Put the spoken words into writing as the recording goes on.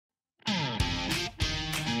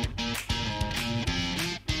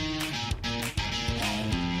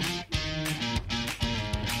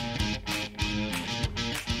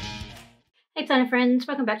Hey planner friends,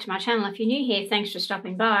 welcome back to my channel. If you're new here, thanks for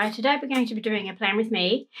stopping by. Today we're going to be doing a plan with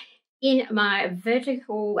me in my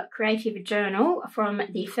vertical creative journal from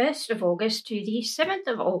the 1st of August to the 7th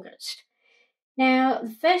of August. Now,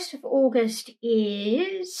 the 1st of August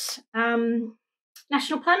is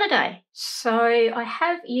National Planner Day. So I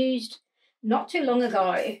have used, not too long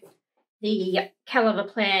ago, the Kell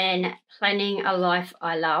Plan Planning a Life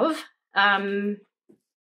I Love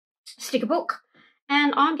sticker book,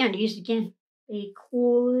 and I'm going to use it again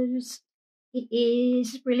because it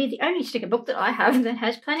is really the only sticker book that I have that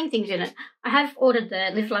has planning things in it. I have ordered the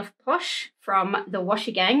Live Life Posh from the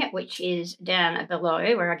Washer Gang, which is down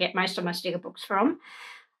below where I get most of my sticker books from,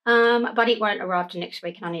 but it won't arrive till next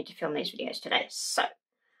week and I need to film these videos today. So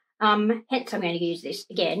hence I'm going to use this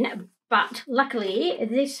again, but luckily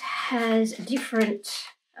this has different,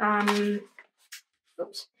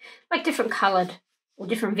 different coloured or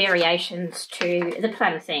different variations to the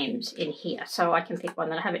planner themes in here. So I can pick one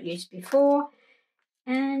that I haven't used before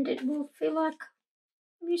and it will feel like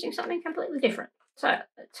I'm using something completely different. So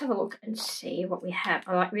let's have a look and see what we have.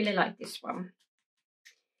 I really like this one.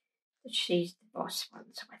 She's the Boss one,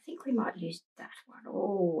 so I think we might use that one.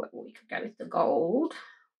 Oh, we could go with the gold.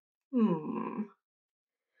 Oh,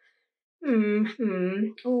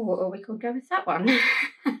 or we could go with that one.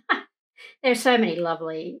 There are so many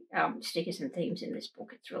lovely stickers and themes in this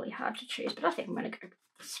book. It's really hard to choose, but I think I'm going to go with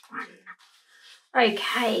this one.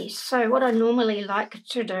 Okay, so what I normally like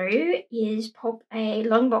to do is pop a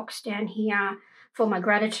long box down here for my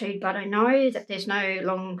gratitude, but I know that there's no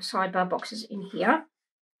long sidebar boxes in here.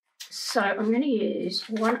 So I'm going to use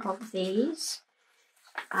one of these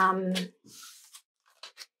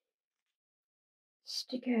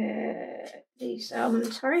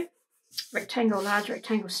large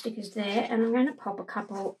rectangle stickers there, and I'm going to pop a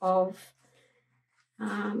couple of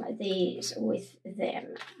these with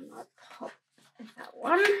them. I might pop that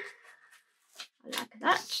one. I like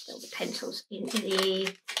that. Still the pencils in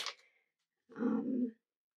the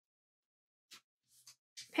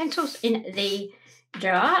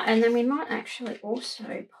jar, and then we might actually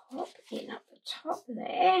also pop in up the top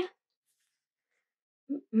there.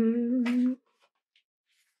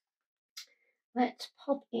 Let's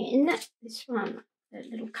pop in this one, the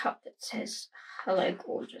little cup that says "Hello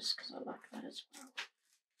Gorgeous," because I like that as well.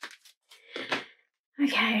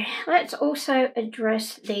 Okay, let's also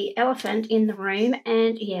address the elephant in the room,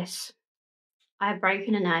 and yes, I've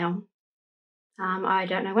broken a nail. I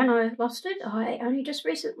don't know when I lost it. I only just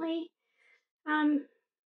recently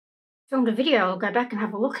filmed a video. I'll go back and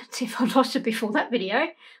have a look and see if I lost it before that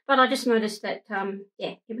video, but I just noticed that,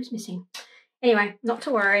 yeah, it was missing. Anyway, not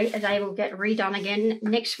to worry, they will get redone again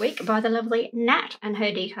next week by the lovely Nat, and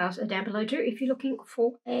her details are down below too. If you're looking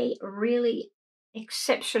for a really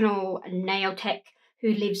exceptional nail tech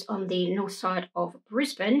who lives on the north side of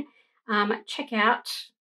Brisbane, check out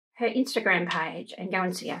her Instagram page and go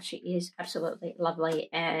and see her. She is absolutely lovely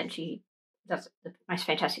and she does the most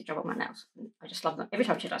fantastic job on my nails. I just love them every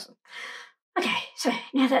time she does them. Okay, so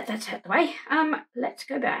now that that's out the way, let's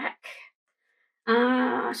go back.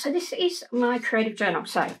 So this is my creative journal.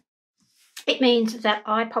 So it means that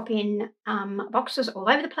I pop in boxes all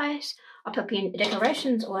over the place. I pop in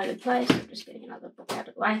decorations all over the place. I'm just getting another book out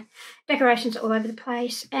of the way. Decorations all over the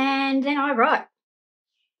place, and then I write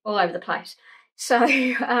all over the place. So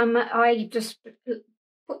I just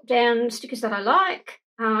put down stickers that I like,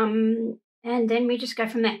 and then we just go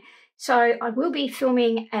from there. So I will be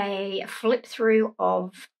filming a flip through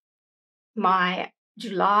of my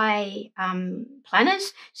July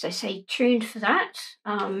planners, so stay tuned for that,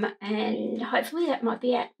 and hopefully that might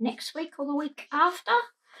be out next week or the week after.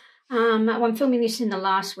 I'm filming this in the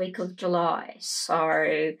last week of July,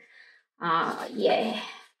 so yeah,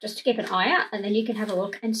 just to keep an eye out, and then you can have a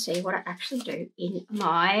look and see what I actually do in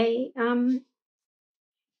my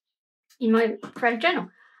creative journal.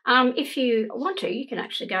 If you want to, you can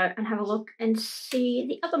actually go and have a look and see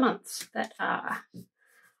the other months that are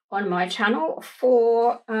on my channel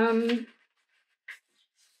for, I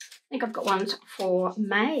think I've got ones for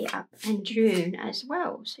May up and June as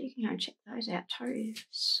well, so you can go and check those out too.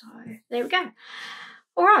 So there we go.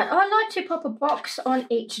 All right, I like to pop a box on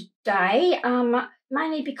each day,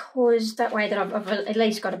 mainly because that way that I've at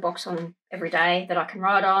least got a box on every day that I can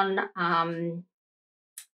write on, and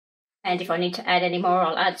if I need to add any more,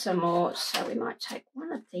 I'll add some more. So we might take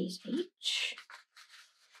one of these each.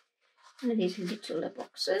 One of these little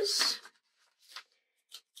boxes,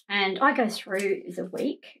 and I go through the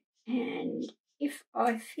week, and if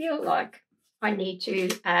I feel like I need to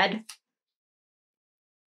add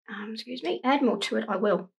more to it, I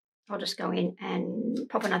will. I'll just go in and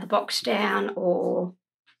pop another box down, or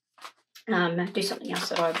do something else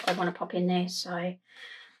that I want to pop in there. So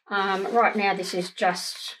right now this is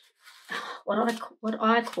just what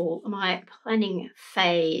I call my planning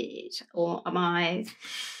phase, or my,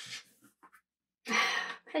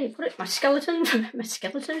 how do you put it, my skeleton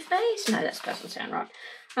phase? No, that doesn't sound right.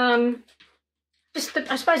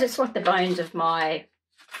 I suppose it's like the bones of my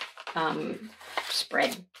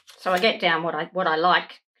spread. So I get down what I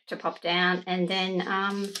like to pop down, and then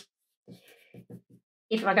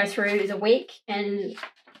if I go through the week and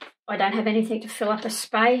I don't have anything to fill up a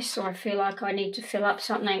space, or I feel like I need to fill up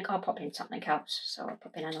something, I'll pop in something else. So I'll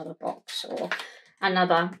pop in another box or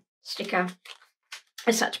another sticker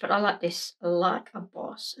as such. But I like this like a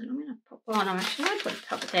boss. And I'm going to pop on. I'm actually going to put a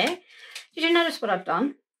couple there. Did you notice what I've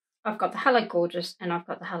done? I've got the Hello Gorgeous and I've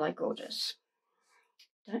got the Hello Gorgeous.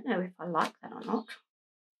 Don't know if I like that or not.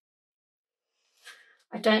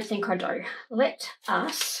 I don't think I do. Let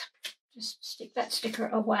us just stick that sticker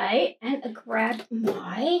away and grab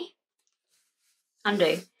my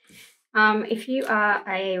undo. If you are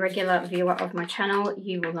a regular viewer of my channel,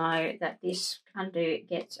 you will know that this undo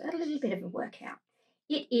gets a little bit of a workout.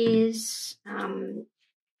 It is a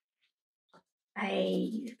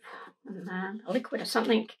liquid or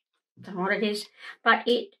something, don't know what it is, but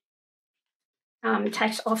it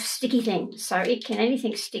takes off sticky things. So it can,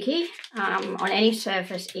 anything sticky on any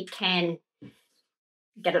surface, it can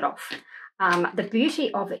get it off. The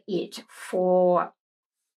beauty of it for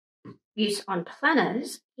use on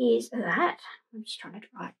planners is that, I'm just trying to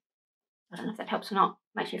write, I don't know if that helps or not,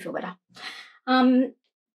 makes me feel better.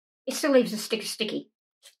 It still leaves the sticker sticky,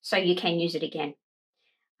 so you can use it again.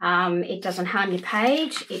 It doesn't harm your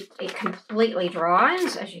page. It completely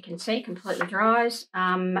dries, as you can see, completely dries,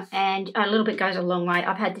 and a little bit goes a long way.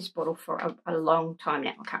 I've had this bottle for a long time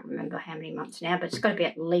now. I can't remember how many months now, but it's got to be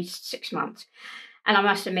at least 6 months. And I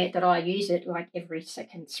must admit that I use it like every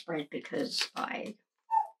second spread, because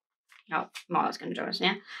Mila's going to join us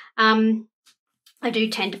now. I do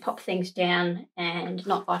tend to pop things down and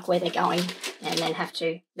not like where they're going, and then have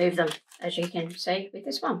to move them, as you can see with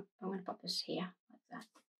this one. I'm going to pop this here like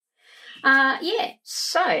that. Yeah,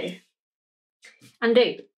 so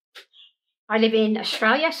undo. I live in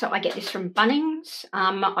Australia, so I get this from Bunnings.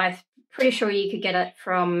 I'm pretty sure you could get it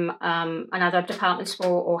from another department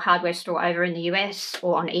store or hardware store over in the US,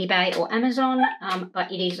 or on eBay or Amazon,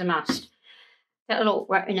 but it is a must. That little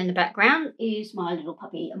rapping in the background is my little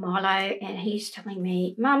puppy Milo, and he's telling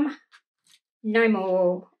me, Mum, no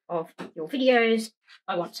more of your videos.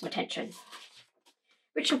 I want some attention.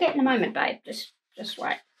 Which you'll get in a moment, babe. Just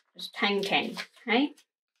wait. Just hang 10, okay?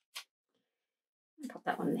 Pop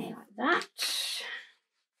that one there like that.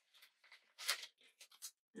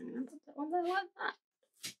 And put that one there like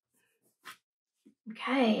that.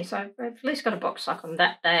 Okay, so I've at least got a box like on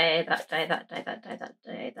that day, that day, that day, that day, that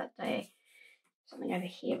day, that day. Something over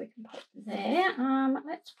here we can pop there.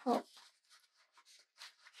 Let's pop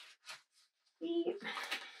the,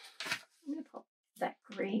 I'm going to pop that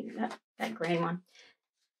green, that green one.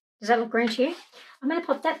 Does that look green to you? I'm going to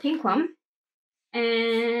pop that pink one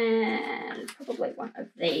and probably one of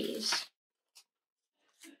these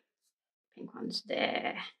pink ones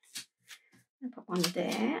there. I'm going to pop one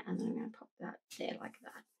there, and then I'm going to pop that there like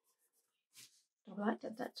that. Do I like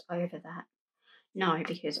that that's over that? No,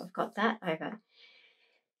 because I've got that over.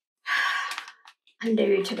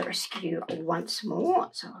 Undo to the rescue once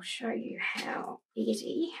more. So I'll show you how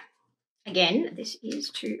easy. Again, this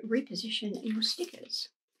is to reposition your stickers.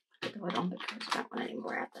 Put the light on because I don't want any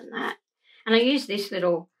more out than that. And I use this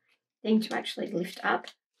little thing to actually lift up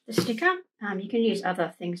the sticker. You can use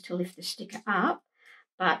other things to lift the sticker up,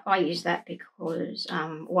 but I use that because,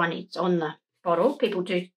 one, it's on the bottle. People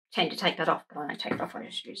do tend to take that off, but I don't take it off, I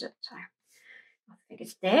just use it. So I think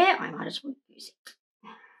it's there. I might as well use it.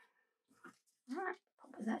 Alright,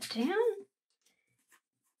 pop that down.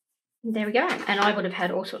 And there we go. And I would have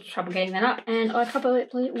had all sorts of trouble getting that up, and I probably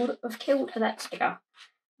would have killed that sticker.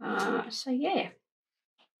 So yeah,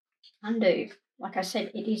 undo. Like I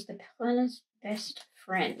said, it is the planner's best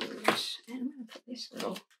friend. And I'm going to put this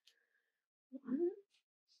little one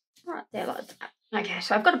right there like that. Okay,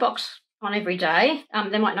 so I've got a box on every day.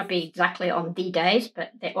 They might not be exactly on the days,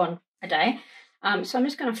 but they're on a day. So I'm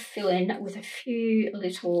just going to fill in with a few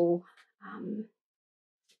little,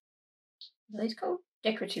 what are these called?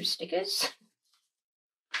 Decorative stickers.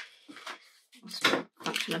 What's the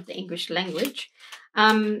function of the English language?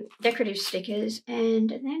 Decorative stickers, and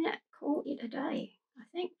then call it a day, I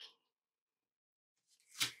think.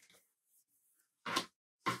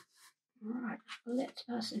 Alright, let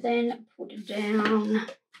us then put it down.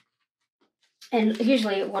 And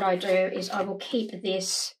usually what I do is I will keep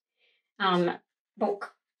this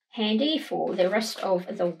book handy for the rest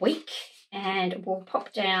of the week, and we'll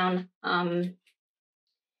pop down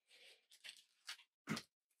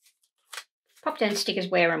stickers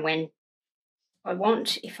where and when I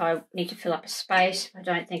want. If I need to fill up a space, if I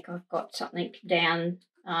don't think I've got something down,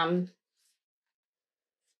 I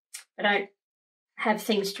don't have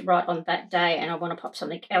things to write on that day and I want to pop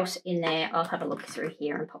something else in there, I'll have a look through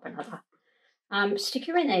here and pop another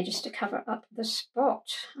sticker in there just to cover up the spot.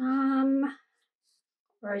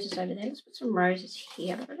 Roses over there. Let's put some roses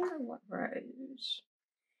here, but I don't know what rose.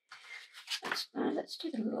 Let's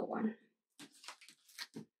do the little one.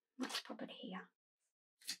 Let's pop it here.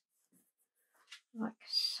 Like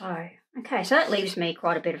so. Okay, so that leaves me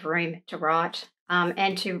quite a bit of room to write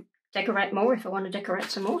and to decorate more if I want to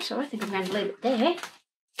decorate some more. So I think I'm going to leave it there.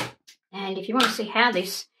 And if you want to see how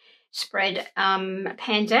this spread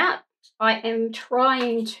pans out, I am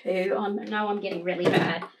trying to, I know I'm getting really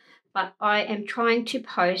bad, but I am trying to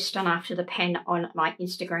post on After the Pen on my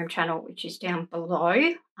Instagram channel, which is down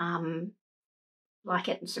below. Like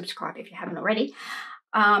it and subscribe if you haven't already.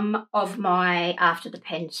 Of my After the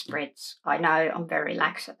Pen spreads. I know I'm very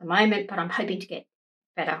lax at the moment, but I'm hoping to get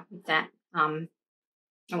better with that. I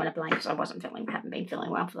want to blame because I haven't been feeling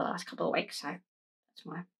well for the last couple of weeks, so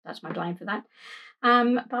that's my blame for that.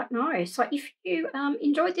 But no, so if you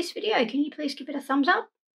enjoyed this video, can you please give it a thumbs up?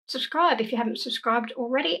 Subscribe if you haven't subscribed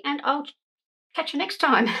already, and I'll catch you next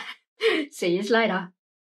time. See you later.